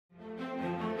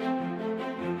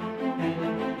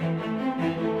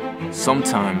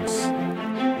Sometimes,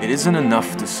 it isn't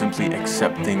enough to simply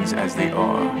accept things as they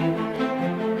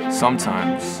are.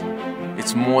 Sometimes,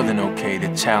 it's more than okay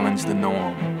to challenge the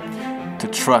norm, to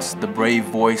trust the brave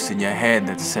voice in your head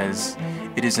that says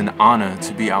it is an honor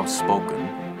to be outspoken.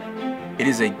 It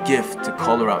is a gift to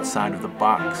color outside of the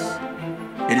box.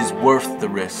 It is worth the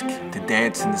risk to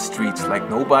dance in the streets like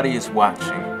nobody is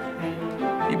watching.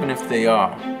 Even if they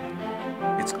are,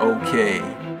 it's okay.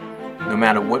 No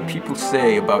matter what people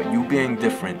say about you being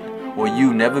different or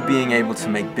you never being able to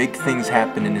make big things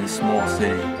happen in a small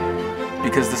city.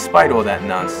 Because despite all that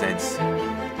nonsense,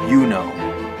 you know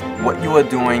what you are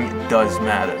doing does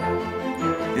matter.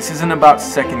 This isn't about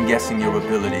second-guessing your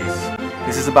abilities.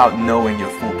 This is about knowing your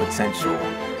full potential.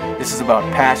 This is about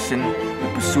passion,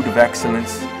 the pursuit of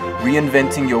excellence,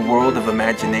 reinventing your world of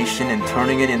imagination and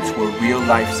turning it into a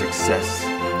real-life success.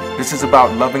 This is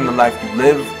about loving the life you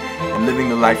live and living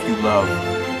the life you love.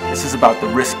 This is about the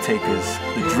risk-takers,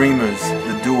 the dreamers,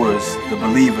 the doers, the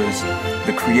believers,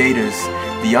 the creators,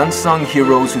 the unsung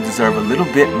heroes who deserve a little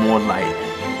bit more light.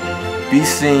 Be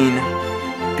seen,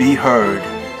 be heard,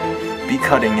 be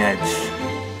cutting edge.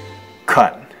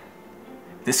 Cut.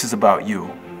 This is about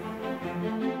you.